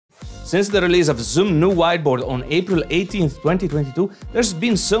Since the release of Zoom New Whiteboard on April 18th, 2022, there's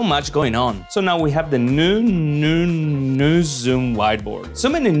been so much going on. So now we have the new Zoom Whiteboard. So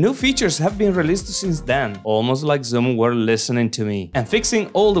many new features have been released since then, almost like Zoom were listening to me and fixing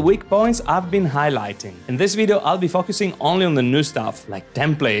all the weak points I've been highlighting. In this video, I'll be focusing only on the new stuff, like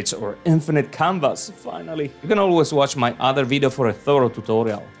templates or infinite canvas, finally. You can always watch my other video for a thorough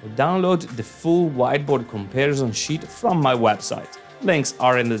tutorial, or download the full whiteboard comparison sheet from my website. Links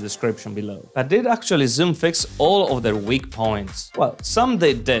are in the description below. But did actually Zoom fix all of their weak points? Well, some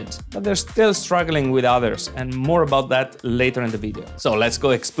they did, but they're still struggling with others, and more about that later in the video. So let's go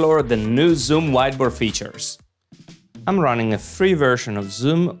explore the new Zoom Whiteboard features. I'm running a free version of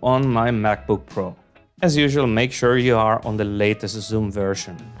Zoom on my MacBook Pro. As usual, make sure you are on the latest Zoom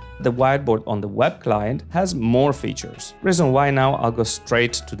version. The whiteboard on the web client has more features. Reason why now I'll go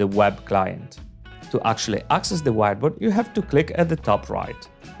straight to the web client. To actually access the whiteboard, you have to click at the top right.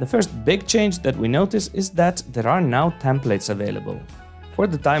 The first big change that we notice is that there are now templates available. For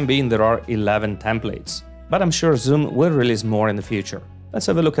the time being, there are 11 templates, but I'm sure Zoom will release more in the future. Let's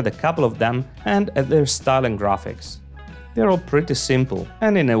have a look at a couple of them and at their style and graphics. They're all pretty simple,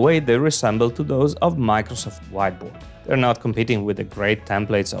 and in a way they resemble to those of Microsoft Whiteboard. They're not competing with the great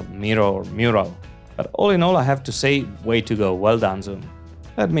templates of Miro or Mural, but all in all I have to say, way to go, well done Zoom.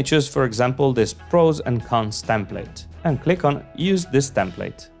 Let me choose, for example, this pros and cons template and click on Use this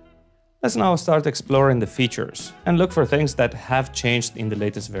template. Let's now start exploring the features and look for things that have changed in the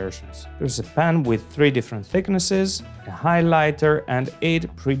latest versions. There's a pen with 3 different thicknesses, a highlighter, and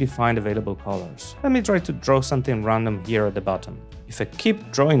 8 predefined available colors. Let me try to draw something random here at the bottom. If I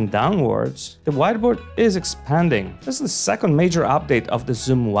keep drawing downwards, the whiteboard is expanding. This is the second major update of the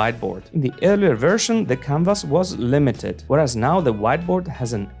Zoom Whiteboard. In the earlier version, the canvas was limited, whereas now the whiteboard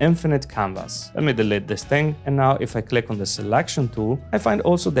has an infinite canvas. Let me delete this thing, and now if I click on the selection tool, I find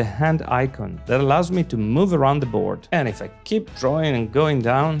also the hand icon that allows me to move around the board. And if I keep drawing and going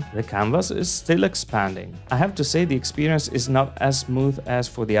down, the canvas is still expanding. I have to say the experience is not as smooth as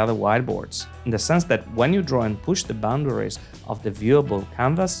for the other whiteboards, in the sense that when you draw and push the boundaries of the viewable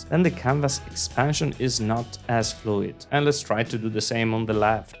canvas, then the canvas expansion is not as fluid. And let's try to do the same on the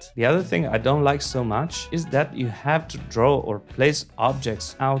left. The other thing I don't like so much is that you have to draw or place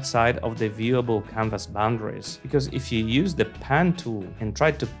objects outside of the viewable canvas boundaries, because if you use the pen tool and try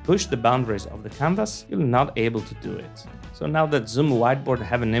to push the boundaries of the canvas, you're not able to do it. So now that Zoom Whiteboard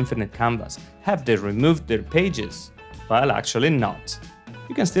have an infinite canvas, have they removed their pages? Well, actually not.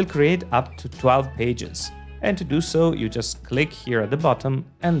 You can still create up to 12 pages. And to do so, you just click here at the bottom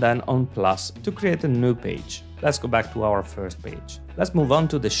and then on plus to create a new page. Let's go back to our first page. Let's move on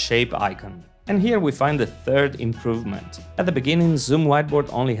to the shape icon. And here we find the third improvement. At the beginning, Zoom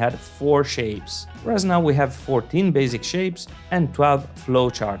Whiteboard only had 4 shapes, whereas now we have 14 basic shapes and 12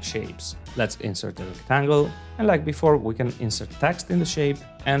 flowchart shapes. Let's insert a rectangle, and like before, we can insert text in the shape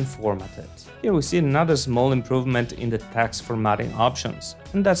and format it. Here we see another small improvement in the text formatting options,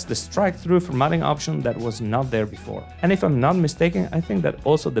 and that's the strike-through formatting option that was not there before. And if I'm not mistaken, I think that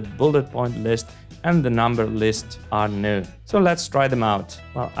also the bullet point list and the number list are new. So let's try them out.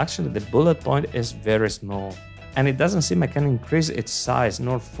 Well, actually the bullet point is very small, and it doesn't seem I can increase its size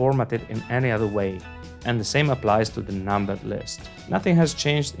nor format it in any other way. And the same applies to the numbered list. Nothing has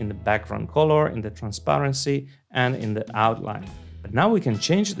changed in the background color, in the transparency, and in the outline. But now we can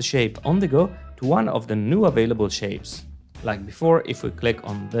change the shape on the go to one of the new available shapes. Like before, if we click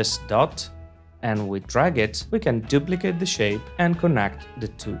on this dot and we drag it, we can duplicate the shape and connect the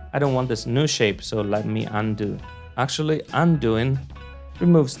two. I don't want this new shape, so let me undo. Actually, undoing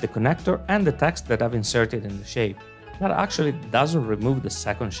removes the connector and the text that I've inserted in the shape. That actually doesn't remove the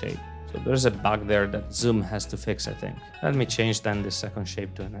second shape. So there's a bug there that Zoom has to fix, I think. Let me change then the second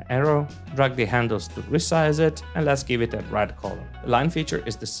shape to an arrow, drag the handles to resize it, and let's give it a red color. The line feature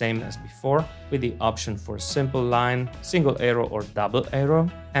is the same as before, with the option for simple line, single arrow or double arrow,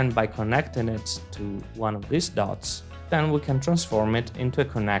 and by connecting it to one of these dots, then we can transform it into a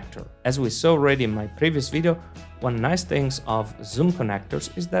connector. As we saw already in my previous video, one nice thing of Zoom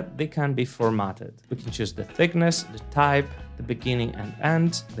connectors is that they can be formatted. We can choose the thickness, the type, the beginning and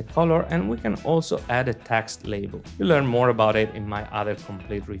end, the color, and we can also add a text label. You'll learn more about it in my other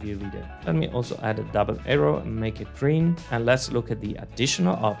complete review video. Let me also add a double arrow and make it green. And let's look at the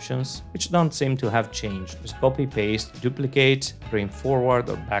additional options, which don't seem to have changed. Just copy, paste, duplicate, bring forward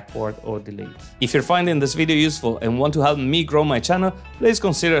or backward, or delete. If you're finding this video useful and want to help me grow my channel, please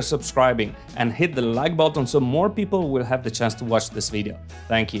consider subscribing and hit the like button so more people will have the chance to watch this video.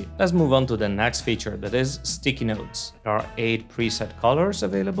 Thank you. Let's move on to the next feature, that is sticky notes. There are 8 preset colors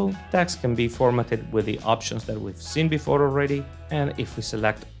available. Text can be formatted with the options that we've seen before already. And if we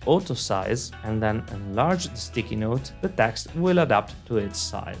select auto size and then enlarge the sticky note, the text will adapt to its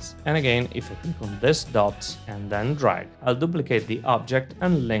size. And again, if I click on this dot and then drag, I'll duplicate the object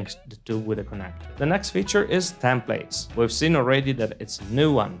and link the two with a connector. The next feature is templates. We've seen already that it's a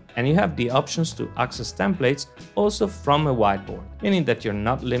new one, and you have the options to access templates also from a whiteboard, meaning that you're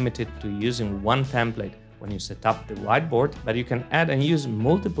not limited to using one template when you set up the whiteboard, but you can add and use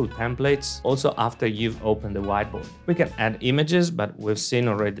multiple templates also after you've opened the whiteboard. We can add images, but we've seen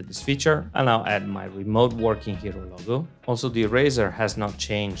already this feature. I'll now add my remote working hero logo. Also, the eraser has not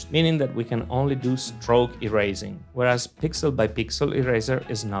changed, meaning that we can only do stroke erasing, whereas pixel by pixel eraser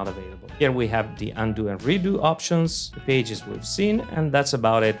is not available. Here we have the undo and redo options, the pages we've seen, and that's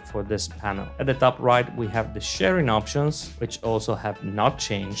about it for this panel. At the top right, we have the sharing options, which also have not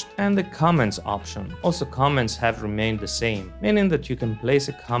changed, and the comments option. Also, comments have remained the same, meaning that you can place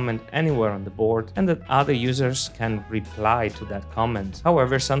a comment anywhere on the board and that other users can reply to that comment.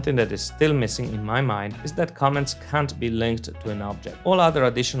 However, something that is still missing in my mind is that comments can't be linked to an object. All other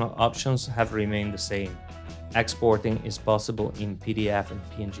additional options have remained the same. Exporting is possible in PDF and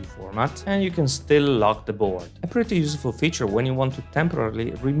PNG format, and you can still lock the board. A pretty useful feature when you want to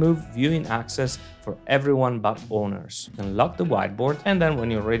temporarily remove viewing access for everyone but owners. You can lock the whiteboard, and then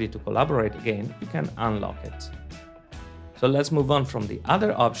when you're ready to collaborate again, you can unlock it. So let's move on from the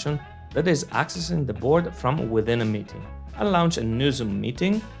other option, that is accessing the board from within a meeting. I'll launch a new Zoom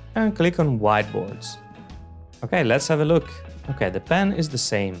meeting and click on whiteboards. Okay, let's have a look. Okay, the pen is the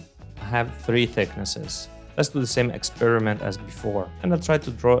same. I have 3 thicknesses. Let's do the same experiment as before, and I'll try to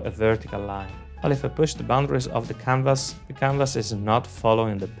draw a vertical line. Well, if I push the boundaries of the canvas is not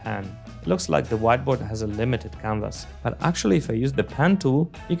following the pen. It looks like the whiteboard has a limited canvas, but actually if I use the pen tool,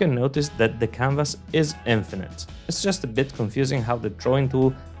 you can notice that the canvas is infinite. It's just a bit confusing how the drawing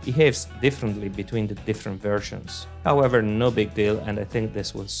tool behaves differently between the different versions. However, no big deal, and I think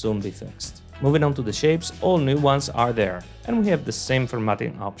this will soon be fixed. Moving on to the shapes, all new ones are there, and we have the same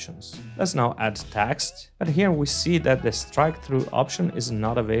formatting options. Let's now add text, but here we see that the strike through option is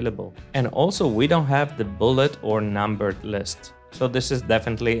not available. And also we don't have the bullet or numbered list. So this is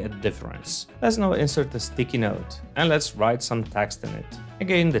definitely a difference. Let's now insert a sticky note, and let's write some text in it.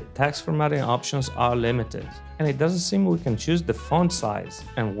 Again, the text formatting options are limited, and it doesn't seem we can choose the font size.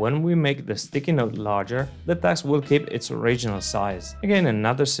 And when we make the sticky note larger, the text will keep its original size. Again,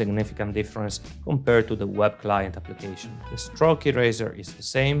 another significant difference compared to the web client application. The stroke eraser is the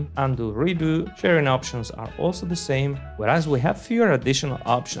same, undo, redo, sharing options are also the same, whereas we have fewer additional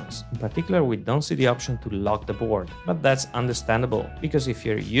options. In particular, we don't see the option to lock the board, but that's understandable, because if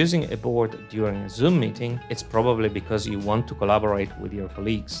you're using a board during a Zoom meeting, it's probably because you want to collaborate with your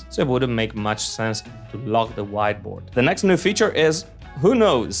colleagues, so it wouldn't make much sense to lock the whiteboard. The next new feature is who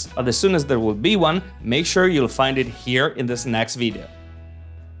knows, but as soon as there will be one, make sure you'll find it here in this next video.